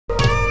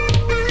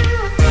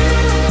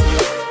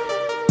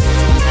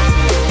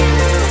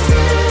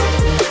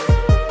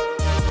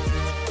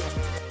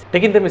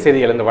டெக்கிந்தமி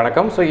செய்தியிலிருந்து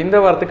வணக்கம். ஸோ இந்த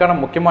வாரத்துக்கான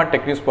முக்கியமான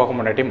டெக் நியூஸ் போக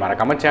முன்னாடி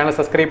மறக்காம சேனல்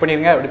சப்ஸ்கிரைப்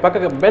பண்ணிருங்க. அப்படி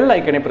பக்கத்து பெல்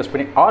ஐக்கனை பிரஸ்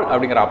பண்ணி ஆல்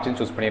அப்படிங்கிற ஆப்ஷன்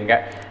சூஸ் பண்ணிருங்க.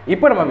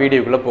 இப்போ நம்ம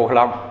வீடியோக்குள்ள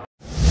போகலாம்.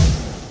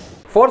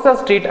 ஃபோர்சா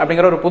ஸ்ட்ரீட்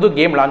அப்படிங்கிற ஒரு புது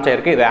கேம் லான்ச்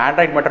ஆயிருக்கு. இது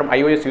ஆண்ட்ராய்ட் மற்றும்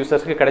iOS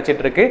யூசர்ஸ்க்கு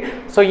கிடைச்சிட்டு இருக்கு.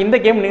 ஸோ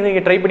இந்த கேம்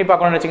நீங்கள் ட்ரை பண்ணி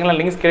பார்க்கணும்னு வச்சிங்கன்னா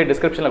லிங்க்ஸ் கீழே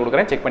டிஸ்கிரிப்ஷனில்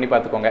கொடுக்குறேன், செக் பண்ணி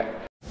பார்த்துக்கோங்க.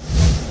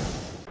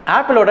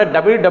 ஆப்பிளோட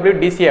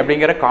WWDC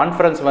அப்படிங்கிற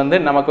கான்ஃபரன்ஸ் வந்து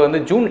நமக்கு வந்து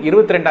ஜூன்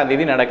 22ஆம்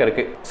தேதி நடக்க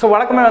இருக்கு. ஸோ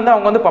வழக்கமே வந்து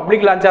அவங்க வந்து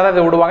பப்ளிக் லான்ச்சாக தான்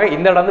இதை விடுவாங்க.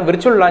 இந்த இடம் வந்து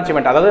விர்ச்சுவல் லான்ச்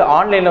இவெண்ட், அதாவது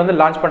ஆன்லைனில் வந்து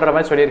லான்ச் பண்ணுற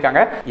மாதிரி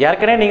சொல்லியிருக்காங்க.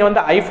 ஏற்கனவே நீங்கள்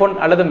வந்து ஐஃபோன்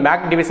அல்லது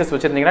மேக் டிவைசஸ்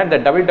வச்சிருந்தீங்கன்னா இந்த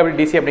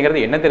WWDC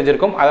அப்படிங்கிறது என்ன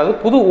தெரிஞ்சிருக்கும். அதாவது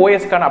புது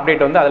ஓஎஸ்க்கான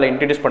அப்டேட் வந்து அதில்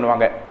இன்ட்ரடியூஸ்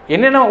பண்ணுவாங்க.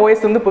 என்னென்ன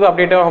ஓஎஸ் வந்து புது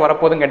அப்டேட்டாக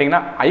வரப்போகுதுன்னு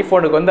கேட்டிங்கன்னா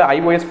ஐஃபோனுக்கு வந்து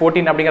iOS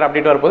 14 அப்படிங்கிற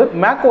அப்டேட் வரப்போகுது.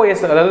 மேக்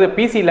ஓஎஸ் அதாவது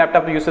பிசி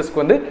லேப்டாப்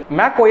யூசர்ஸ்க்கு வந்து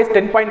மேக் ஓஎஸ்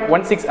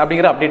 10.16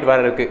 அப்படிங்கிற அப்டேட் வர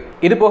இருக்கு.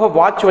 இது போக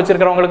watch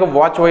வச்சிருக்கிறவங்களுக்கு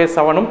watch OS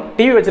 7,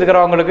 TV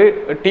வச்சிருக்கிறவங்களுக்கு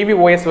TV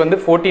OS வந்து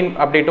 14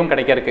 அப்டேட்டும்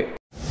கிடைக்க இருக்கு.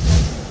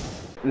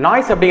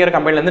 நாய்ஸ் அப்படிங்கிற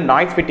கம்பெனிலேருந்து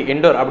நாய்ஸ் ஃபிட்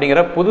இண்டோர் அப்படிங்கிற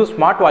புது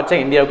ஸ்மார்ட் வாட்சை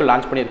இந்தியாவுக்கு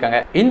லான்ச் பண்ணியிருக்காங்க.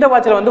 இந்த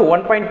வாட்சில் வந்து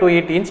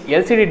 1.28 இன்ச்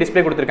LCD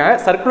டிஸ்பிளே கொடுத்துருக்காங்க.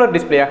 சர்க்குலர்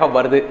டிஸ்பிளேயாக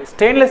வருது.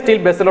 ஸ்டெயின்லெஸ் ஸ்டீல்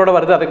பெசலோட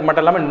வருது. அதுக்கு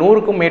மட்டும் இல்லாமல்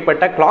 100க்கும்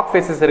மேற்பட்ட கிளாக்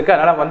ஃபேஸஸ் இருக்கு.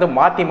 அதனால வந்து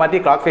மாற்றி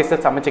கிளாக்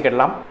ஃபேஸஸ்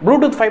அமைச்சிக்கலாம்.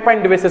 ப்ளூடூத் 5.0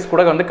 டிவைசஸ்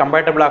கூட வந்து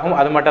கம்பேட்டபிள் ஆகும்.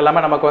 அது மட்டும்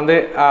இல்லாமல் நமக்கு வந்து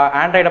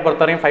ஆண்ட்ராய்டை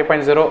பொறுத்தவரையும்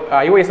 5.0,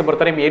 iOS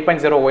பொறுத்தவரையும்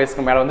 8.0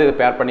 OSக்கு மேலே வந்து இது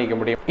பேர்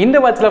பண்ணிக்க முடியும். இந்த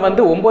வாட்சில்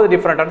வந்து 9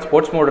 டிஃபரெண்டான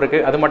ஸ்போர்ட்ஸ் மோட்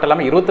இருக்கு. அது மட்டும்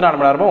இல்லாமல் 24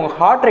 மணி நேரமும் உங்க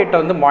ஹார்ட்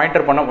ரேட்டை வந்து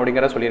மானிட்டர் பண்ண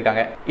அப்படிங்கிற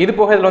சொல்லியிருக்காங்க. இது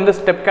போக இதில் வந்து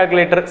step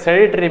calculator,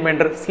 செரிட்டரி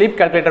reminder, sleep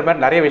calculator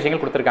மாதிரி நிறைய விஷயங்கள்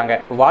கொடுத்திருக்காங்க.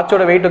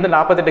 வாட்சோட வெயிட் வந்து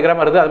 48 கிராம்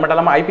வருது. அது மட்டும்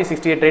இல்லாமல்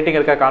IP68 ரேட்டிங்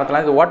இருக்க காரணத்துல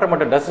இது வாட்டர்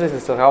மற்றும் டஸ்ட்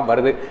ரெசிஸ்டன்ஸாக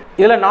வருது.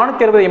 இதுல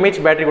 460 mAh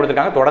பேட்டரி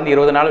கொடுத்திருக்காங்க. தொடர்ந்து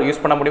 20 நாள்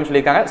யூஸ் பண்ண முடியும்னு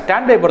சொல்லியிருக்காங்க.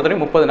 ஸ்டாண்ட் பை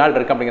பொறுத்தவரைக்கும் 30 நாள்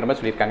இருக்கு அப்படிங்கிற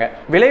மாதிரி சொல்லியிருக்காங்க.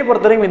 விலையை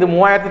பொறுத்தவரைக்கும் இது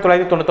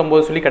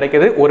 3999 சொல்லி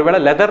கிடைக்குது. ஒருவேளை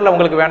லெதர்ல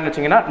உங்களுக்கு வேணும்னு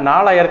வச்சீங்கன்னா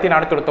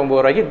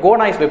 4499 ரூபாய்க்கு கோ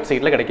நாய்ஸ்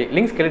வெப்சைட்ல கிடைக்கும்.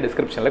 லிங்க்ஸ் கீழே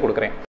டிஸ்கிரிப்ஷன்ல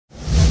கொடுக்குறேன்.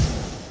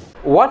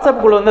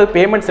 வாட்ஸ்அப்புக்குள்ள வந்து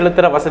பேமெண்ட்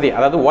செலுத்துகிற வசதி,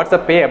 அதாவது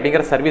வாட்ஸ்அப் பே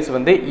அப்படிங்கிற சர்வீஸ்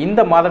வந்து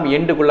இந்த மாதம்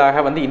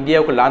எண்டுக்குள்ளாக வந்து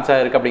இந்தியாவுக்கு லான்ச்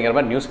ஆகிருக்கு அப்படிங்கிற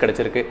மாதிரி நியூஸ்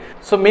கிடைச்சிருக்கு.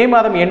 ஸோ மே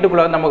மாதம்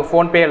எண்டுக்குள்ள நமக்கு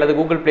ஃபோன்பே அல்லது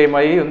கூகுள் பே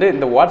மாதிரி வந்து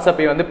இந்த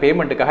வாட்ஸ்அப்பை வந்து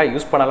பேமெண்ட்டுக்காக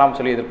யூஸ் பண்ணலாம்னு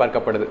சொல்லி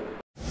எதிர்பார்க்கப்படுது.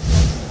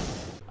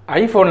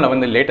 ஐஃபோனில்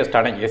வந்து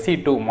லேட்டஸ்டான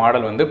SE2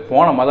 மாடல் வந்து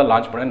போன மாதம்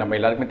லான்ச் பண்ணி நம்ம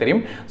எல்லாருக்குமே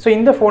தெரியும். ஸோ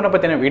இந்த ஃபோனை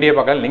பற்றின வீடியோ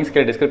பார்க்க லிங்க்ஸ்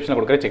கீழே டிஸ்கிரிப்ஷனில்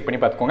கொடுக்குறேன், செக் பண்ணி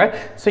பார்த்துக்கோங்க.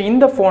 ஸோ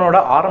இந்த ஃபோனோட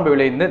ஆரம்ப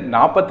விலை வந்து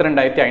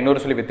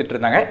 42,500 சொல்லி வித்துட்டு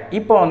இருந்தாங்க.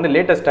 இப்போ வந்து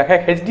லேட்டஸ்ட்டாக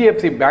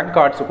HDFC பேங்க்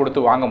கார்ட்ஸ்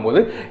கொடுத்து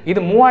வாங்கும்போது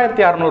இது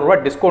 3600 ரூபா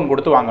டிஸ்கவுண்ட்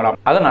கொடுத்து வாங்கலாம்.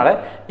 அதனால்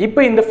இப்போ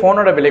இந்த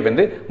ஃபோனோட விலை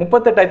வந்து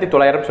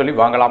 38,900 சொல்லி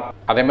வாங்கலாம்.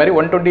 அதே மாதிரி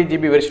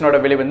 120GB வெர்ஷனோட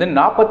விலை வந்து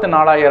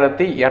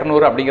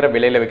 44,200 அப்படிங்கிற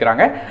விலையில்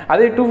விற்கிறாங்க.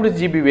 அதே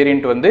 250GB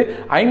வேரியன்ட் வந்து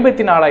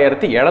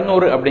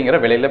 54,700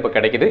 அப்படிங்கிற விலையில் இப்போ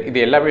கிடைக்குது. இது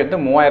எல்லாமே வந்து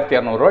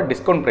 3200 ரூபா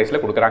டிஸ்கவுண்ட்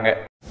பிரைஸ்ல கொடுக்குறாங்க.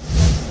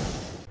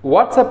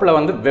 வாட்ஸ்அப்பில்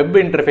வந்து வெப்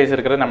இன்டர்ஃபேஸ்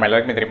இருக்கிறது நம்ம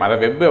எல்லாருக்குமே தெரியும். அதை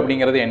வெப்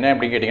அப்படிங்கிறது என்ன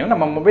அப்படின்னு கேட்டிங்கன்னா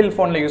நம்ம மொபைல்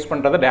ஃபோனில் யூஸ்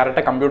பண்ணுறதை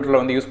டேரெக்டாக கம்ப்யூட்டரில்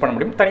வந்து யூஸ் பண்ண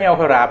முடியும்,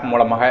 தனியாக ஒரு ஆப்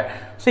மூலமாக.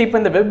 ஸோ இப்போ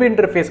இந்த வெப்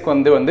இன்டர்ஃபேஸ்க்கு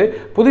வந்து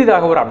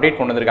புதிதாக ஒரு அப்டேட்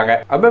கொண்டு வந்திருக்காங்க.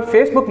 அப்போ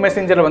ஃபேஸ்புக்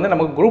மெசேஞ்சரில் வந்து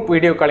நமக்கு குரூப்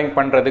வீடியோ காலிங்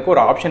பண்ணுறதுக்கு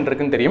ஒரு ஆப்ஷன்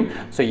இருக்குன்னு தெரியும்.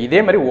 ஸோ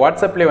இதே மாதிரி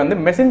வாட்ஸ்அப்லேயே வந்து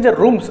மெசேஞ்சர்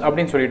ரூம்ஸ்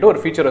அப்படின்னு சொல்லிட்டு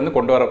ஒரு ஃபீச்சர் வந்து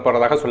கொண்டு வர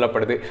போகிறதாக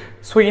சொல்லப்படுது.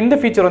 ஸோ இந்த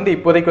ஃபீச்சர் வந்து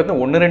இப்போதைக்கு வந்து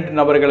 1-2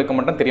 நபர்களுக்கு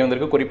மட்டும் தெரிய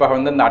வந்திருக்கு. குறிப்பாக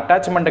வந்து இந்த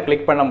அட்டாச்மெண்ட்டை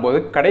கிளிக் பண்ணும்போது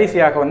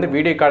கடைசியாக வந்து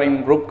வீடியோ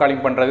காலிங், குரூப்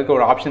காலிங் பண்ணுறதுக்கு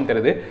ஒரு ஆப்ஷன்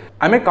தருது.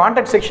 அதுமாதிரி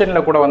கான்டாக்ட்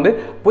செக்ஷனில் கூட வந்து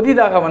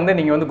புதிதாக வந்து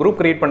நீங்கள் வந்து குரூப்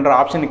கிரியேட் பண்ணுற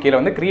ஆப்ஷன் கீழே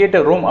வந்து கிரியேட்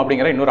ரூம்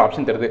அப்படிங்கிற இன்னொரு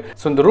ஆப்ஷன் தருது.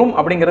 ஸோ இந்த ரூம்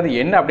அப்படிங்கிறது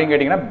என்ன அப்படின்னு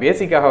கேட்டிங்கன்னா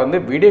பேசிக்காக வந்து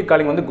வீடியோ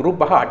காலிங் வந்து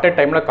குரூப்பாக அட் அ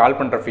டைமில் கால்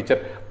பண்ணுற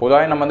ஃபீச்சர்.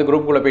 பொதுவாக நம்ம வந்து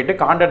குரூப்புக்குள்ளே போயிட்டு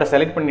கான்டாக்டை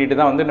செலக்ட் பண்ணிட்டு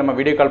தான் வந்து நம்ம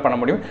வீடியோ கால் பண்ண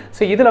முடியும்.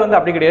 ஸோ இதில் வந்து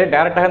அப்படி கிடையாது.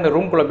 டேரெக்டாக இந்த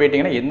ரூம்குள்ளே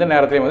போயிட்டீங்கன்னா எந்த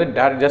நேரத்திலையும்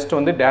வந்து ஜஸ்ட்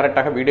வந்து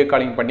டேரெக்டாக வீடியோ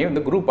காலிங் பண்ணி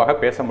வந்து குரூப்பாக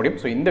பேச முடியும்.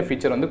 ஸோ இந்த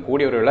ஃபீச்சர் வந்து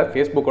கூடிய ஒரு வேளை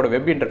ஃபேஸ்புக்கோட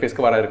வெப்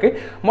இன்டர்ஃபேஸ்க்கு வர இருக்கு.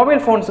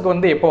 மொபைல் ஃபோன்ஸுக்கு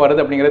வந்து எப்போ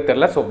வருது அப்படிங்கிறது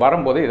தெரியல. ஸோ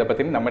வரும்போது இதை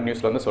பற்றி நம்ம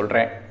நியூஸில் வந்து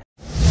சொல்கிறேன்.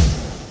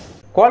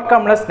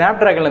 Qualcommல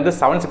Snapdragon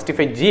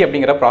 765G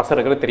அப்படிங்கிற ப்ராசர்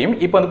இருக்கிறது தெரியும்.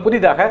 இப்போ வந்து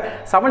புதிதாக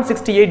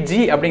 768G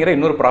அப்படிங்கிற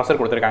இன்னொரு ப்ராசர்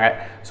கொடுத்துருக்காங்க.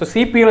 ஸோ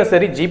CPU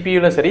சரி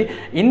GPUலும் சரி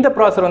இந்த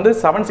ப்ராசர் வந்து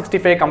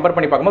 765 கம்பேர்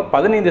பண்ணி பார்க்கும்போது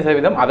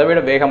 15% அதை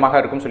விட வேகமாக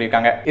இருக்கும்னு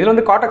சொல்லியிருக்காங்க. இதில்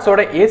வந்து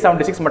கார்டெக்ஸோட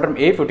A76 மற்றும்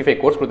A55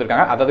 கோர்ஸ்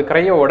கொடுத்துருக்காங்க. அதாவது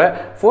கிரையோட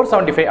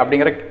 475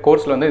 அப்படிங்கிற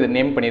கோர்ஸில் வந்து இது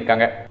நேம்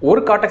பண்ணியிருக்காங்க.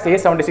 ஒரு கார்டெக்ஸ்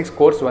A76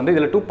 கோர்ஸ் வந்து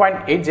இதில்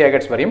 2.8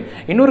 GHz வரையும்,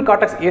 இன்னொரு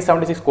கார்டெக்ஸ்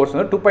A76 கோர்ஸ்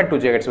வந்து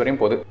 2.2 GHz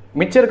வரையும் போகுது.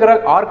 மிச்சம் இருக்கிற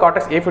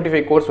கார்டெக்ஸ்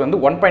A55 கோர்ஸ் வந்து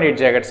 1.8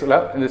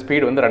 GHzல இந்த ஸ்பீட்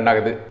வந்து ரன்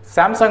ஆகுது.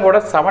 சாம்சங்கோட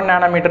 7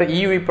 nm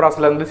EUV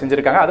ப்ராசஸ்ல வந்து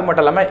செஞ்சிருக்காங்க. அது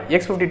மட்டும் இல்லாம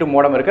X52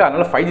 மோடம் இருக்கு.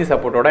 அதனால 5G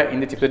சப்போர்ட்டோட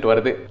இந்த சிப்செட்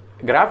வருது.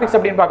 கிராஃபிக்ஸ்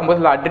அப்படின்னு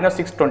பார்க்கும்போது Adreno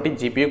 620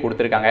 GPU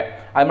கொடுத்திருக்காங்க.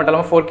 அது மட்டும்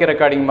இல்லாம 4K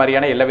ரெக்கார்டிங்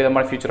மாதிரியான எல்லா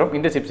விதமான ஃபீச்சரும்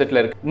இந்த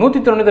சிப்செட்ல இருக்கு.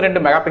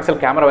 192 மெகாபிக்சல்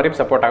கேமரா வரையும்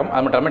சப்போர்ட் ஆகும்.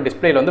 அது மட்டும் இல்லாம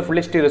டிஸ்பிளேல வந்து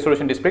full HD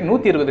resolution display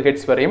 120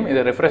 Hz வரையும்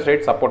இது ரெஃப்ரெஷ்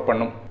ரேட் சப்போர்ட்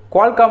பண்ணும்.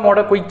 Qualcommோட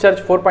குயிக்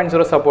சார்ஜ்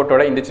 4.0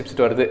 சப்போர்ட்டோட இந்த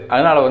சிப்செட் வருது.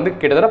 அதனால வந்து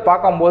கிட்டத்தட்ட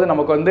பார்க்கும்போது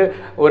நமக்கு வந்து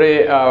ஒரு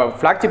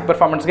ஃபிளாக்ஷிப்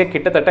பெர்ஃபார்மன்ஸ்க்கே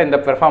கிட்டத்தட்ட இந்த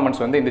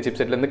பெர்ஃபார்மன்ஸ் வந்து இந்த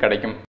சிப்செட்ல இருந்து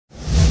கிடைக்கும்.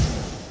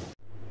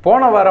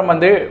 போன வாரம்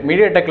வந்து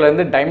மீடியாடெக்ல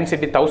இருந்து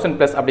டைமென்சிட்டி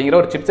 1000+ அப்படிங்கிற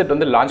ஒரு சிப்செட்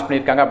வந்து லான்ச்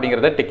பண்ணியிருக்காங்க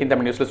அப்படிங்கிறத டெக் இன்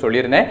தமிழ் நியூஸ்ல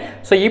சொல்லியிருந்தேன்.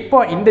 ஸோ இப்போ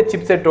இந்த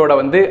சிப்செட்டோட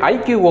வந்து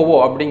IQOO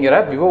அப்படிங்கிற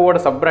விவோவோட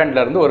சப்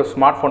பிராண்ட்ல இருந்து ஒரு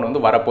ஸ்மார்ட் ஃபோன்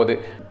வந்து வரப்போகுது.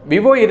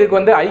 விவோ இதுக்கு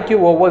வந்து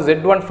IQOO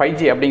Z1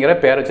 5G அப்படிங்கிற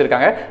பேர்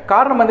வச்சிருக்காங்க.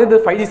 காரணம் வந்து இது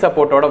 5G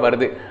சப்போர்ட்டோட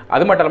வருது.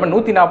 அது மட்டும் இல்லாமல்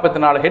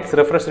 144 Hz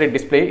ரெஃப்ரெஷ் ரேட்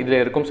டிஸ்பிளே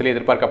இதில் இருக்கும் சொல்லி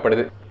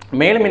எதிர்பார்க்கப்படுது.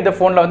 மேலும் இந்த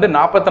ஃபோனில் வந்து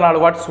 44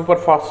 what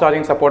super fast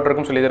charging support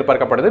இருக்குன்னு சொல்லி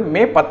எதிர்பார்க்கப்படுது.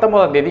 மே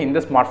 19ஆம் தேதி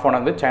இந்த ஸ்மார்ட் ஃபோனை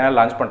வந்து சைனா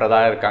லான்ச்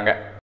பண்ணுறதா இருக்காங்க.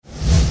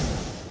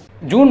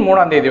 ஜூன்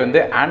 3ஆம் தேதி வந்து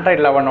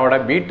ஆண்ட்ராய்டு 11ஓட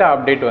பீட்டா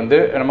அப்டேட் வந்து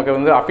நமக்கு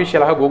வந்து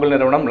அஃபிஷியலாக கூகுள்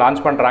நிறுவனம்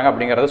லான்ச் பண்ணுறாங்க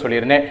அப்படிங்கிறத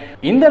சொல்லியிருந்தேன்.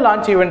 இந்த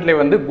லான்ச் ஈவெண்ட்லேயே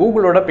வந்து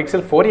கூகுளோட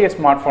பிக்சல் 4a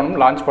ஸ்மார்ட் ஃபோனும்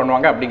லான்ச்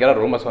பண்ணுவாங்க அப்படிங்கிற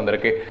ரூமர்ஸ்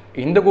வந்திருக்கு.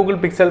 இந்த கூகுள்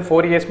பிக்சல்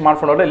 4a ஸ்மார்ட்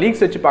ஃபோனோட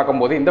லீக்ஸ் வச்சு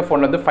பார்க்கும்போது இந்த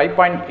ஃபோன் வந்து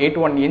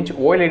 5.81 இன்ச்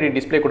OLED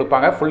டிஸ்பிளே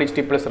கொடுப்பாங்க. ஃபுல்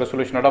HD+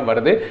 ரெசல்யூஷனோட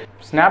வருது.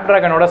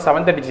 ஸ்னாப்டிராகனோட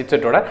 730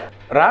 சிப்செட்டோட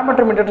RAM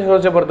மற்றும் இன்டர்னல்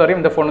ஸ்டோரேஜை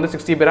பொறுத்தவரையும் இந்த ஃபோன் வந்து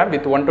 6GB RAM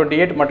வித்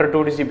 128 மற்றும்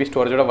 2GB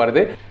ஸ்டோரேஜோட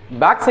வருது.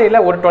 பேக்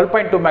சைடில் ஒரு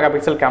 12.2 மெகா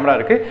பிக்சல் கேமரா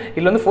இருக்கு.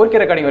 இதில் வந்து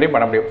 4K ரெக்கார்டிங் வரையும்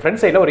பண்ண முடியும்.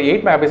 ஃப்ரண்ட் சைடில் ஒரு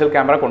 8 மெகா பிக்சல்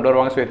கேமரா கொண்டு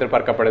வருவாங்க சொல்லி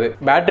எதிர்பார்க்கப்படுது.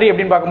 பேட்டரி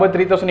அப்படின்னு பார்க்கும்போது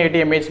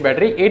 3080 mAh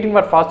battery 18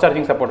 watt fast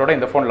charging சப்போர்ட்டோட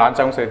இந்த ஃபோன்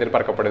லான்ச் ஆகும் சொல்லி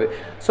எதிர்பார்க்கப்படுது.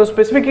 ஸோ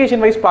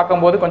ஸ்பெசிஃபிகேஷன் வைஸ்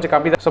பார்க்கும்போது கொஞ்சம்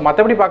கம்மி தான். ஸோ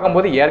மற்றபடி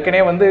பார்க்கும்போது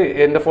ஏற்கனவே வந்து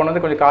இந்த ஃபோன்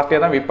வந்து கொஞ்சம்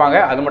காஸ்ட்லியாக தான் விற்பாங்க.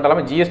 அது மட்டும்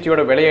இல்லாமல்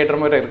GSTயோட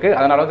விலையேற்றமும் இருக்குது.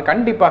 அதனால வந்து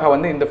கண்டிப்பாக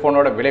வந்து இந்த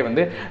ஃபோனோட விலை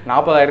வந்து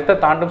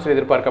 40,000 தாண்டும் சொல்லி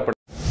எதிர்பார்க்கப்படுது.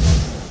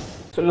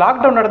 ஸோ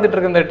லாக்டவுன் நடந்துட்டு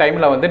இருக்க இந்த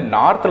டைமில் வந்து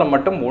நார்த்தில்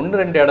மட்டும்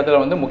 1-2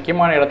 இடத்துல வந்து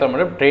முக்கியமான இடத்துல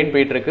மட்டும் ட்ரெயின்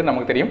போயிட்டு இருக்கு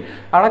நமக்கு தெரியும்.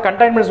 ஆனால்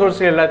கண்டெய்ன்மெண்ட்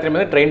சோர்ஸ் எல்லாத்துலேயுமே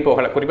வந்து ட்ரெயின்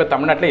போகலை. குறிப்பாக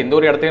தமிழ்நாட்டில் எந்த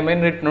ஒரு இடத்துலையுமே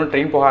இன்னும்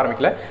ட்ரெயின் போக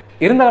ஆரம்பிக்கல.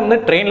 இருந்தாலும் வந்து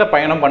ட்ரெயினில்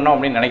பயணம் பண்ணோம்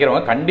அப்படின்னு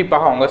நினைக்கிறவங்க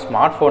கண்டிப்பாக அவங்க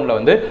ஸ்மார்ட் ஃபோனில்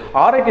வந்து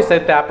ஆரோக்கிய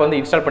சேத்து ஆப் வந்து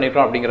இன்ஸ்டால்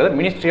பண்ணியிருக்கோம் அப்படிங்கிறத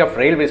மினிஸ்ட்ரி ஆஃப்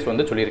ரயில்வேஸ்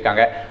வந்து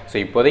சொல்லியிருக்காங்க. ஸோ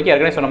இப்போதைக்கு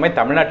ஏற்கனவே சொன்ன மாதிரி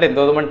தமிழ்நாட்டில் எந்த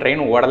விதமான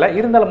ட்ரெயின் ஓடலை.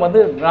 இருந்தாலும்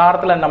வந்து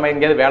நார்த்தில் நம்ம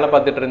எங்கேயாவது வேலை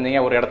பார்த்துட்டு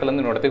இருந்தீங்க, ஒரு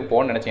இடத்துலேருந்து இன்னொரு இடத்துக்கு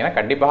போகணும்னு நினச்சிங்கன்னா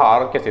கண்டிப்பாக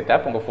ஆரோக்கிய சேத்து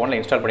ஆப் உங்கள் ஃபோனில்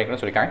இன்ஸ்டால்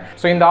பண்ணிக்கணும்னு சொல்லியிருக்காங்க.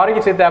 ஸோ இந்த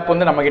ஆரோக்கிய சேத்து ஆப்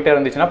வந்து நம்ம கிட்ட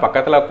இருந்துச்சுன்னா பக்கத்தில்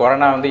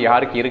கொரோனா வந்து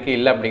யாருக்கு இருக்கு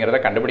இல்லை அப்படிங்கிறத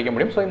கண்டுபிடிக்க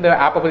முடியும். ஸோ இந்த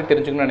ஆப்பை பற்றி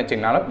தெரிஞ்சுக்கணும்னு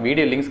நினைச்சீங்கனாலும்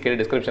வீடியோ லிங்க்ஸ் கீழே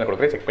டிஸ்கிரிப்ஷனில்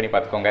கொடுக்குறேன், செக் பண்ணி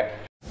பார்த்துக்கோங்க.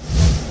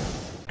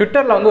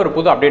 ட்விட்டரில் வந்து ஒரு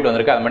புது அப்டேட்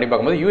வந்திருக்கு. அது மாதிரி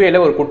பார்க்கும்போது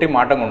UAல ஒரு குட்டி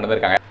மாற்றம் கொண்டு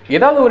வந்திருக்காங்க.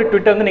 ஏதாவது ஒரு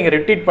ட்விட்டர் வந்து நீங்கள்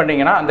ரிட்வீட்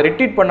பண்ணீங்கன்னா அந்த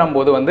ரிட்வீட்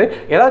பண்ணும்போது வந்து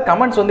ஏதாவது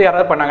கமெண்ட்ஸ் வந்து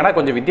யாராவது பண்ணாங்கன்னா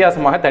கொஞ்சம்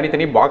வித்தியாசமாக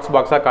தனித்தனி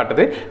பாக்ஸாக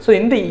காட்டுது. ஸோ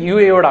இந்த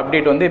UAயோட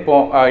அப்டேட் வந்து இப்போ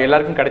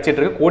எல்லாருக்கும் கிடைச்சிட்டு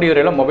இருக்கு. கூடிய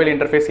வரையில் மொபைல்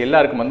இன்டர்ஃபேஸ்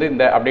எல்லாருக்கும் வந்து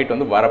இந்த அப்டேட்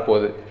வந்து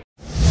வரப்போகுது.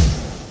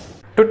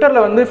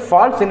 ட்விட்டரில் வந்து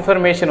ஃபால்ஸ்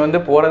இன்ஃபர்மேஷன் வந்து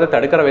போகிறத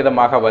தடுக்கிற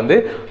விதமாக வந்து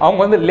அவங்க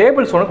வந்து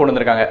லேபிள்ஸ் ஒன்று கொண்டு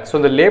வந்திருக்காங்க. ஸோ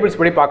இந்த லேபிள்ஸ்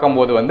படி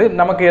பார்க்கும்போது வந்து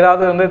நமக்கு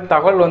ஏதாவது வந்து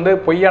தகவல் வந்து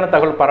பொய்யான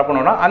தகவல்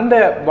பரப்பணும்னா அந்த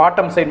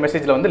பாட்டம் சைட்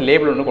மெசேஜில் வந்து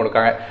லேபிள் ஒன்று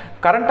கொடுக்காங்க.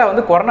 கரண்ட்டாக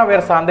வந்து கொரோனா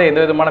வைரஸ் சார்ந்த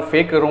எந்த விதமான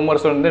ஃபேக்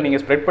ரூமர்ஸ் வந்து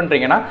நீங்கள் ஸ்ப்ரெட்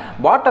பண்ணுறீங்கன்னா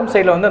பாட்டம்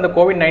சைடில் வந்து அந்த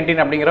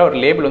COVID-19 அப்படிங்கிற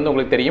ஒரு லேபிள் வந்து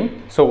உங்களுக்கு தெரியும்.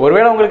 ஸோ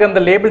ஒருவேளை உங்களுக்கு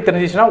அந்த லேபிள்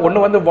தெரிஞ்சிச்சுன்னா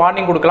ஒன்று வந்து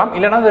வார்னிங் கொடுக்கலாம்,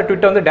 இல்லைனா அந்த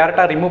ட்விட்டர் வந்து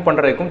டேரெக்டாக ரிமூவ்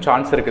பண்ணுறதுக்கும்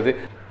சான்ஸ் இருக்குது.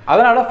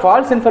 அதனால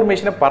ஃபால்ஸ்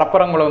இன்ஃபர்மேஷனை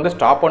பரப்புறவங்களை வந்து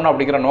ஸ்டாப் பண்ணணும்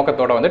அப்படிங்கிற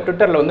நோக்கத்தோட வந்து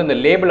ட்விட்டரில் வந்து இந்த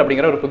லேபிள்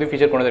அப்படிங்கிற ஒரு புது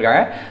ஃபீச்சர் கொண்டு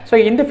வந்திருக்காங்க.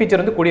 ஸோ இந்த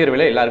ஃபீச்சர் வந்து கூடிய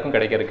விரைவில் எல்லாருக்கும்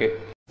கிடைக்கிறதுக்கு.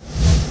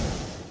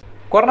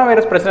 கொரோனா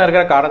வைரஸ் பிரச்சனை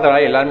இருக்கிற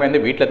காரணத்தால் எல்லாருமே வந்து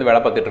வீட்டிலேருந்து வேலை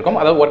பார்த்துட்டு இருக்கோம்.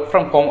 அதாவது ஒர்க்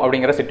ஃப்ரம் ஹோம்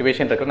அப்படிங்கிற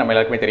சிச்சுவேஷன் இருக்கிறது நம்ம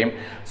எல்லாருக்குமே தெரியும்.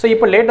 ஸோ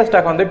இப்போ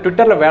லேட்டஸ்ட்டாக வந்து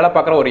ட்விட்டரில் வேலை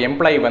பார்க்குற ஒரு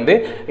எம்ப்ளாயி வந்து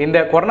இந்த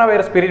கொரோனா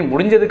வைரஸ் பீரியட்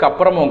முடிஞ்சதுக்கு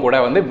அப்புறமும் கூட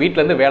வந்து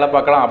வீட்டிலேருந்து வேலை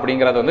பார்க்கலாம்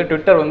அப்படிங்கிறத வந்து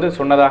ட்விட்டர் வந்து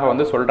சொன்னதாக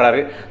வந்து சொல்கிறாரு.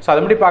 ஸோ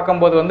அதுபடி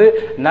பார்க்கும்போது வந்து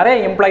நிறைய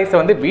எம்ப்ளாயிஸை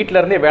வந்து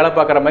வீட்டிலேருந்தே வேலை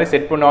பார்க்குற மாதிரி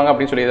செட் பண்ணுவாங்க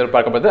அப்படின்னு சொல்லி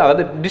எதிர்பார்க்கப்படுது.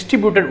 அதாவது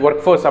டிஸ்ட்ரிபியூட்டட்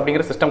ஒர்க் ஃபோர்ஸ்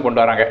அப்படிங்கிற சிஸ்டம்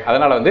கொண்டு வராங்க.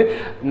 அதனால் வந்து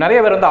நிறைய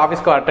பேர் வந்து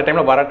ஆஃபீஸ்க்கு அட்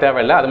டைமில் வர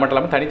தேவையில்லை. அது மட்டும்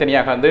இல்லாமல்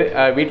தனித்தனியாக வந்து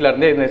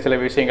வீட்டிலேருந்தே இந்த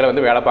சில விஷயங்களை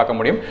வந்து வேலை பார்க்க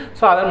முடியும்.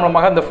 ஸோ அதன்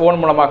மூலமாக இந்த ஃபோன்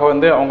மூலமாக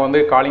வந்து அவங்க வந்து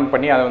காலிங்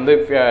பண்ணி அதை வந்து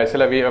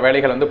சில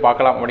வேலைகள் வந்து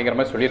பார்க்கலாம் அப்படிங்கிற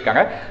மாதிரி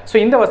சொல்லியிருக்காங்க. ஸோ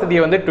இந்த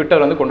வசதியை வந்து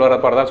ட்விட்டர் வந்து கொண்டு வர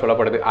போகிறதா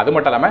சொல்லப்படுது. அது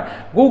மட்டும் இல்லாமல்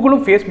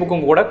கூகுளும்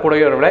ஃபேஸ்புக்கும் கூட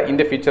கூடிய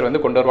இந்த ஃபீச்சர்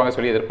வந்து கொண்டு வருவாங்க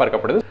சொல்லி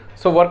எதிர்பார்க்கப்படுது.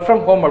 ஸோ ஒர்க்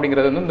ஃப்ரம் ஹோம்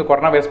அப்படிங்கிறது வந்து இந்த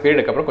கொரோனா வைரஸ்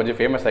பீரியடுக்கு அப்புறம் கொஞ்சம்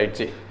ஃபேமஸ்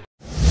ஆயிடுச்சு.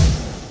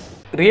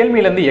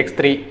 ரியல்மிலேருந்து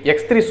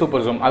X3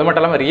 சூப்பர் ஜூம், அது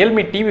மட்டும் இல்லாமல்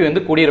ரியல்மி டிவி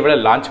வந்து கூடிய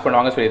விரைவில் லான்ச்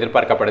பண்ணுவாங்க சொல்லி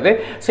எதிர்பார்க்கப்படுது.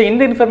 ஸோ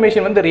இந்த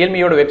இன்ஃபர்மேஷன் வந்து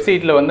ரியல்மியோட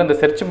வெப்சைட்டில் வந்து அந்த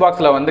சர்ச்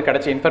பாக்ஸில் வந்து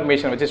கிடைச்ச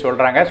இன்ஃபர்மேஷன் வச்சு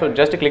சொல்கிறாங்க. ஸோ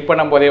ஜஸ்ட் கிளிக்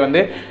பண்ணும்போதே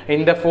வந்து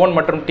இந்த ஃபோன்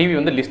மற்றும் டிவி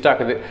வந்து லிஸ்ட்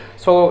ஆகுது.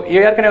 ஸோ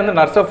ஏற்கனவே வந்து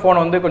நர்சர்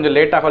ஃபோன் வந்து கொஞ்சம்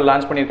லேட்டாக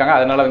லான்ச் பண்ணியிருக்காங்க.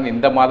 அதனால் வந்து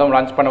இந்த மாதம்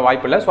லான்ச் பண்ண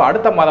வாய்ப்பு இல்லை. ஸோ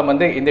அடுத்த மாதம்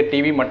வந்து இந்த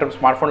டிவி மற்றும்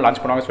ஸ்மார்ட் ஃபோன்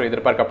லான்ச் பண்ணுவாங்க சொல்லி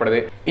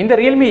எதிர்பார்க்கப்படுது. இந்த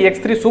ரியல்மி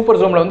X3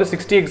 சூப்பர் ஜூமில் வந்து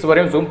 60x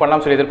வரையும் ஜூம்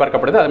பண்ணலாம் சொல்லி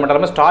எதிர்பார்க்கப்படுது. அது மட்டும்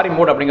இல்லாமல் ஸ்டாரி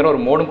மோட் அப்படிங்கிற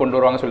ஒரு மோடும் கொண்டு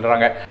வருவாங்க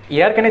சொல்கிறாங்க.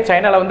 ஏற்கனவே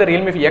சைனாவில் வந்து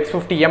ரியல்மி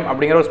X50M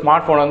அப்படிங்கிற ஒரு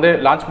ஸ்மார்ட் ஃபோன் வந்து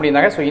லான்ச்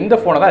பண்ணியிருந்தாங்க. ஸோ இந்த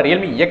ஃபோனை தான்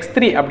ரியல்மி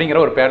X3 அப்படிங்கிற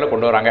ஒரு பேரில்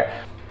கொண்டு வராங்க.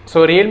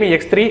 So Realme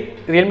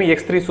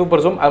X3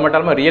 super zoom, அது மட்டும்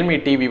இல்லாமல் ரியல்மி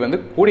டிவி வந்து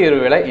கூடிய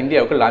விரைவில்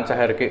இந்தியாவுக்கு லான்ச்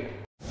ஆக இருக்கு.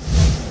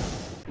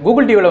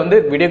 கூகுள் டிவியில் வந்து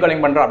வீடியோ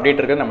காலிங் பண்ணுற அப்டேட்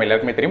இருக்குது நம்ம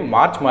எல்லாருக்குமே தெரியும்.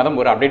 மார்ச் மாதம்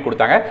ஒரு அப்டேட்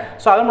கொடுத்தாங்க.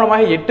 ஸோ அதன்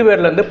மூலமாக 8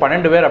 பேர்லேருந்து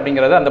 12 பேர்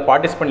அப்படிங்கிறது அந்த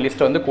பார்ட்டிசிபென்ட்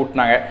லிஸ்ட்டை வந்து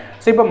கூட்டினாங்க.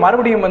 ஸோ இப்போ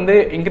மறுபடியும் வந்து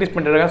இன்க்ரீஸ்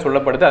பண்ணுறதுக்காக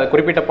சொல்லப்படுது. அது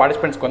குறிப்பிட்ட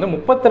பார்ட்டிசிபென்ட்ஸ்க்கு வந்து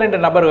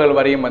 32 நபர்கள்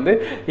வரையும் வந்து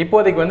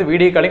இப்போதைக்கு வந்து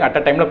வீடியோ காலிங் அட்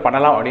அ டைமில்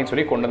பண்ணலாம் அப்படின்னு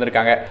சொல்லி கொண்டு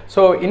வந்திருக்காங்க.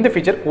 ஸோ இந்த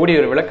ஃபீச்சர் கூடிய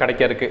விரைவில்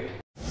கிடைக்க இருக்கு.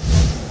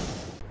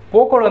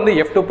 போக்கோவில் வந்து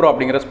F2 Pro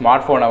அப்படிங்கிற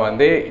ஸ்மார்ட் ஃபோனை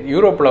வந்து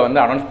யூரோப்பில் வந்து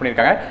அனௌன்ஸ்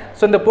பண்ணியிருக்காங்க.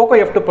 ஸோ இந்த போக்கோ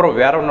F2 Pro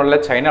வேற ஒன்றும் இல்லை,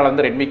 சைனாவில்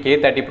வந்து ரெட்மி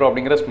K30 Pro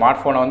அப்படிங்கிற ஸ்மார்ட்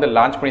ஃபோனை வந்து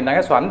லான்ச்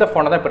பண்ணியிருந்தாங்க. ஸோ அந்த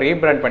ஃபோனை தான் இப்போ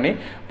ரீபிராண்ட் பண்ணி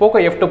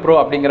போக்கோ F2 Pro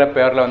அப்படிங்கிற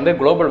பேரில் வந்து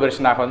குளோபல்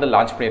வெர்ஷனாக வந்து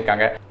லான்ச்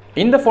பண்ணியிருக்காங்க.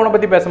 இந்த ஃபோனை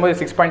பற்றி பேசும்போது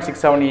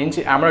 6.67 இன்ச்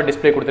AMOLED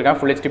டிஸ்பிளே கொடுத்துருக்காங்க.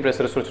 ஃபுல் HD+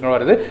 ரெசல்யூஷனோட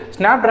வருது.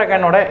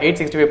 ஸ்னாப்டிராகனோட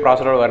 865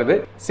 ப்ராசரோட வருது.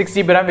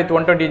 6GB RAM with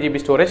 120GB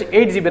storage,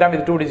 8GB RAM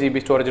with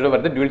 2GB ஸ்டோரேஜோட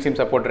வருது. டுவல் சிம்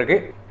சப்போர்ட் இருக்கு.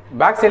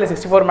 பேக் சைடில்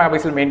 64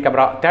 megapixel main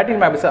camera, 13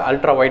 megapixel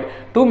ultra wide,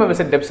 2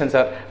 megapixel depth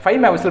sensor,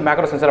 5 megapixel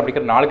macro sensor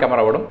அப்படிங்கிற 4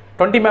 கேமரா ஓடும்.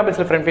 20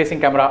 megapixel front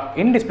facing camera,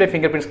 in display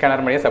finger print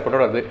scanner மாதிரியே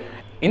சப்போர்ட்டோட வருது.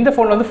 இந்த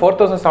phone வந்து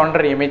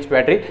 4700 mAh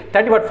battery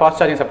 30 watt fast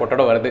charging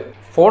சப்போர்ட்டோட வருது.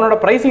 ஃபோனோட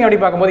பிரைசிங் அப்படி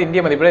பார்க்கும்போது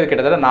இந்திய மதிப்பில் இது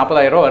கிட்டத்தட்ட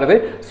 40,000 ரூபா வருது.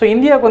 ஸோ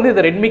இந்தியாவுக்கு வந்து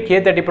இது ரெட்மி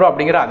K30 Pro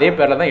அப்படிங்கிற அதே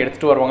பேரில் தான்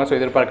எடுத்துகிட்டு வருவாங்க. ஸோ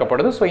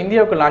எதிர்பார்க்கப்படுது. ஸோ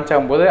இந்தியாவுக்கு லான்ச்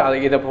ஆகும்போது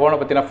இதை ஃபோனை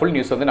பற்றின ஃபுல்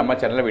நியூஸ் வந்து நம்ம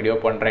சேனலில் வீடியோ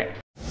பண்ணுறேன்.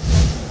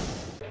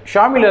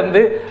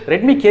 ஷாமிலேருந்து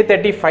ரெட்மி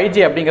K30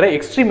 5G அப்படிங்கிற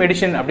எக்ஸ்ட்ரீம்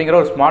எடிஷன் அப்படிங்கிற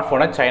ஒரு ஸ்மார்ட்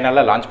ஃபோனை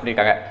சைனாவில் லான்ச்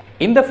பண்ணியிருக்காங்க.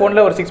 இந்த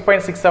ஃபோனில் ஒரு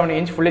 6.67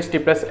 inch full HD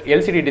plus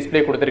LCD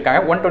display கொடுத்துருக்காங்க.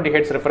 120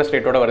 Hz ரெஃப்ரெஷ்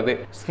ரேட்டோட வருது.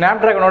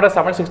 ஸ்னாப்ட்ராகனோட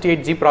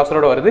 768G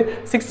ப்ராசரோட வருது.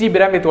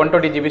 6GB RAM வித்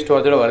 120GB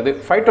ஸ்டோரேஜோட வருது.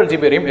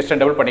 512GB RAM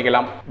எக்ஸ்டெண்டபிள்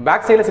பண்ணிக்கலாம்.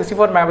 பேக் சைடில்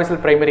 64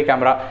 megapixel primary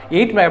camera,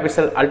 8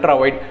 megapixel ultra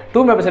wide,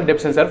 2 megapixel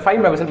depth sensor,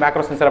 5 megapixel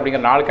macro sensor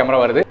அப்படிங்கிற 4 கேமரா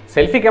வருது.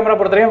 செல்ஃபி கேமரா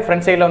பொறுத்தவரைக்கும்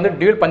front சைடில் வந்து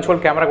டியூல் பஞ்ச்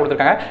ஹோல் கேமரா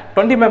கொடுத்துருக்காங்க.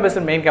 20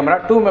 megapixel main camera,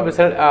 2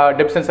 megapixel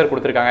depth sensor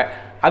கொடுத்துருக்காங்க.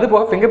 அது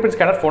போக ஃபிங்கர் பிரிண்ட்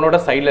ஸ்கேனர் ஃபோனோட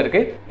சைடில்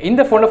இருக்கு.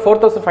 இந்த ஃபோனில்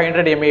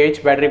 4500 mAh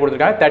பேட்டரி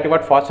கொடுத்துருக்காங்க. 30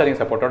 வாட் ஃபாஸ்ட் சார்ஜிங்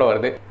சப்போர்ட்டோட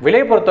வருது.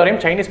 விலை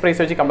பொறுத்தவரையும் சைனீஸ்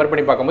பிரைஸ் வச்சு கம்பேர்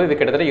பண்ணி பார்க்கும்போது இது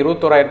கிட்டத்தட்ட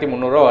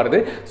 21,300 ரூபா வருது.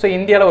 ஸோ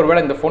இந்தியாவில்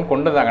ஒருவேளை இந்த ஃபோன்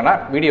கொண்டு வந்தாங்கன்னா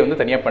வீடியோ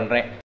வந்து தனியாக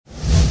பண்ணுறேன்.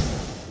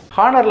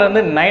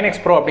 ஹானர்லேருந்து 9X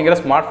Pro அப்படிங்கிற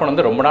ஸ்மார்ட் ஃபோன்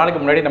வந்து ரொம்ப நாளைக்கு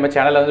முன்னாடி நம்ம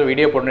சேனலில் வந்து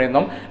வீடியோ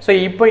போட்டுருந்தோம். ஸோ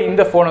இப்போ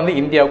இந்த ஃபோன் வந்து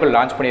இந்தியாவுக்கு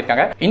லான்ச்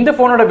பண்ணியிருக்காங்க. இந்த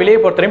ஃபோனோட விலையை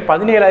பொறுத்தவரையும்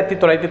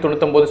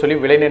 17,999 சொல்லி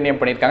விலை நிர்ணயம்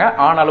பண்ணியிருக்காங்க.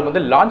 ஆனாலும்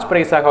வந்து லான்ச்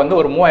பிரைஸாக வந்து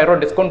ஒரு 3000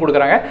 ரூபா டிஸ்கவுண்ட்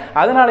கொடுக்குறாங்க.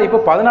 அதனால இப்போ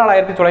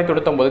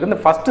 14,999 இந்த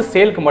ஃபர்ஸ்ட்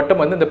சேலுக்கு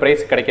மட்டும் வந்து இந்த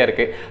பிரைஸ் கிடைக்க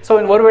இருக்கு. ஸோ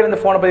ஒருவேளை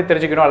இந்த ஃபோனை பற்றி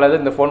தெரிஞ்சுக்கணும்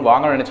அல்லது இந்த ஃபோன்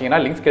வாங்கணும்னு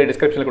நினைச்சீங்கன்னா லிங்க்ஸ் கீழே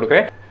டிஸ்கிரிப்ஷனில்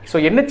கொடுக்குறேன். ஸோ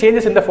என்ன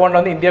சேஞ்சஸ் இந்த ஃபோனில்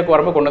வந்து இந்தியாவுக்கு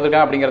வரும்போது கொண்டு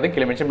வந்திருக்காங்க அப்படிங்கிறது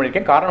கீழே மென்ஷன்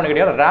பண்ணியிருக்கேன். காரணம்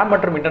கிடையாது, RAM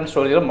மற்றும் இன்டர்னல்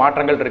ஸ்டோரேஜில்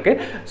மாற்றங்கள் இருக்குது.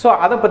 ஸோ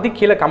அதை பற்றி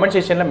கீழே கமெண்ட்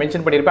செக்ஷனில்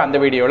மென்ஷன் பண்ணியிருப்பேன் அந்த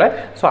வீடியோவில்.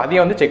 ஸோ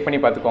அதையும் வந்து செக்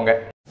பண்ணி பார்த்துக்கோங்க.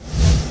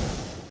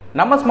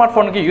 நம்ம ஸ்மார்ட்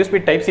ஃபோனுக்கு USB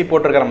Type-C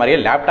போட்டிருக்கிற மாதிரியே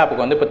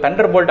லேப்டாப்புக்கு வந்து இப்போ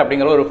Thunderbolt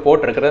அப்படிங்கிற ஒரு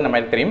போர்ட் இருக்கிறது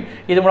நமக்கு தெரியும்.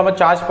 இது மூலமாக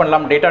சார்ஜ்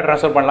பண்ணலாம், டேட்டா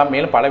ட்ரான்ஸ்ஃபர் பண்ணலாம்,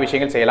 மேலும் பல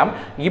விஷயங்கள் செய்யலாம்.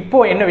 இப்போ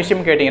என்ன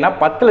விஷயம் கேட்டிங்கன்னா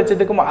 10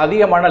 லட்சத்துக்கும்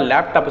அதிகமான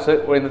லேப்டாப்ஸ்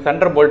இந்த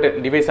Thunderbolt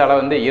டிவைஸால்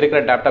வந்து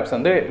இருக்கிற லேப்டாப்ஸ்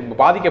வந்து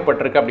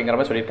பாதிக்கப்பட்டிருக்கு அப்படிங்கிற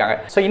மாதிரி சொல்லியிருக்காங்க.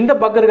 ஸோ இந்த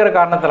பக் இருக்கிற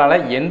காரணத்தினால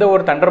எந்த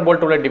ஒரு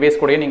Thunderbolt உள்ள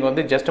டிவைஸ் கூட நீங்கள்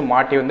வந்து ஜஸ்ட்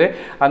மாட்டி வந்து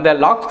அந்த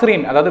லாக்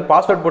ஸ்க்ரீன், அதாவது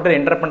பாஸ்வேர்ட் போட்டு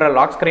என்டர் பண்ணுற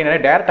லாக் ஸ்க்ரீனை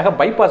டேரெக்டாக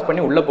பைபாஸ்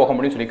பண்ணி உள்ளே போக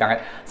முடியும்னு சொல்லியிருக்காங்க.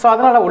 ஸோ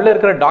அதனால் உள்ளே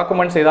இருக்கிற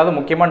டாக்குமெண்ட்ஸ், ஏதாவது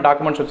முக்கியமான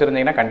டாக்குமெண்ட்ஸ்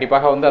வச்சிருந்தீங்கன்னா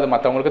கண்டிப்பாக வந்து அது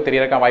மற்றவங்களுக்கு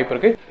தெரியறக்க வாய்ப்பு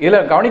இருக்கு. இதுல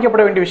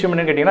கவனிக்கப்பட வேண்டிய விஷயம்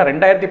என்னன்னு கேட்டீங்கன்னா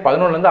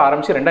 2011 இருந்து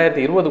ஆரம்பிச்சு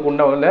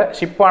 2020 உள்ள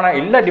ஷிப்பான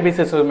எல்லா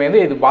டிவைசஸுமே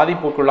வந்து இது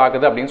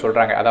பாதிப்புக்குள்ளாகுது அப்படின்னு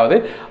சொல்றாங்க. அதாவது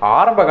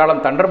ஆரம்ப காலம்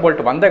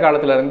Thunderbolt வந்த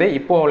காலத்துல இருந்தே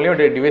இப்போ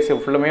உள்ள டிவைஸ்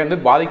ஃபுல்லுமே வந்து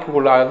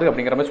பாதிப்புக்குள்ளாகுது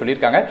அப்படிங்கிற மாதிரி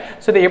சொல்லியிருக்காங்க.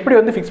 ஸோ இதை எப்படி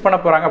வந்து ஃபிக்ஸ் பண்ண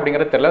போறாங்க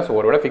அப்படிங்கிறது தெரியல. ஸோ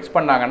ஒருவேளை ஃபிக்ஸ்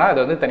பண்ணாங்கன்னா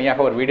அது வந்து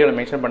தனியாக ஒரு வீடியோவில்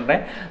மென்ஷன்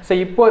பண்றேன். ஸோ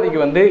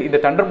இப்போதைக்கு வந்து இந்த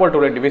Thunderbolt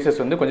உள்ள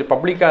டிவைசஸ் வந்து கொஞ்சம்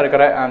பப்ளிக்கா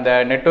இருக்கிற அந்த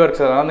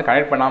நெட்வொர்க்ஸ் வந்து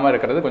கனெக்ட் பண்ணாமல்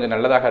இருக்கிறது கொஞ்சம்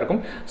நல்லதாக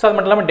இருக்கும். ஸோ அது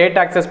மட்டும் இல்லாமல்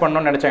டேட்டா ஆக்சஸ்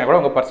பண்ணணும்னு நினைச்சாங்க கூட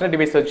உங்க பர்சனல்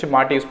டிவைஸ் வச்சு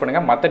மாட்டி யூஸ்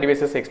பண்ணுங்க. மற்ற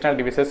டிவைசஸ் எக்ஸ்டர்னல்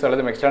டிவைசஸ்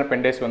அல்லது எக்ஸ்டர்னல்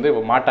பென் டிரைவ்ஸ் வந்து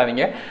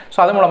மாட்டாதீங்க. ஸோ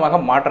அது மூலமாக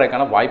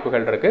மாற்றுறதுக்கான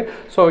வாய்ப்புகள் இருக்கு.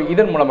 ஸோ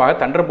இதன் மூலமாக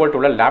Thunderbolt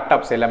உள்ள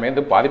லேப்டாப்ஸ் எல்லாமே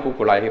வந்து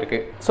பாதிப்புக்குள்ளாகி இருக்கு.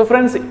 ஸோ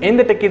ஃப்ரெண்ட்ஸ்,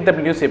 இந்த டெக் இந்த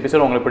நியூஸ்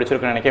எபிசோட் உங்களுக்கு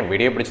பிடிச்சிருக்குன்னு நினைக்கிறேன்.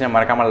 வீடியோ பிடிச்சா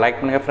மறக்காம லைக்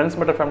பண்ணுங்க, ஃப்ரெண்ட்ஸ்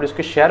மற்றும்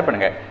ஃபேமிலிஸ்க்கு ஷேர்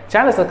பண்ணுங்க.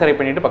 சேனல் சப்ஸ்கிரைப்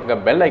பண்ணிட்டு பக்கத்துல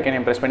பெல்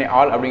ஐக்கனையும் பிரஸ் பண்ணி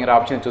ஆல் அப்படிங்கிற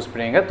ஆப்ஷன் சூஸ்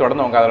பண்ணுங்க.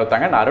 தொடர்ந்து உங்க ஆதரவு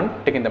தாங்க. நான் அருண்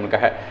டெக் இந்த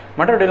தமிழுக்காக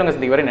மற்ற வீடியோவில்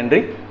சந்திக்கும் வரை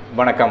நன்றி,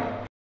 வணக்கம்.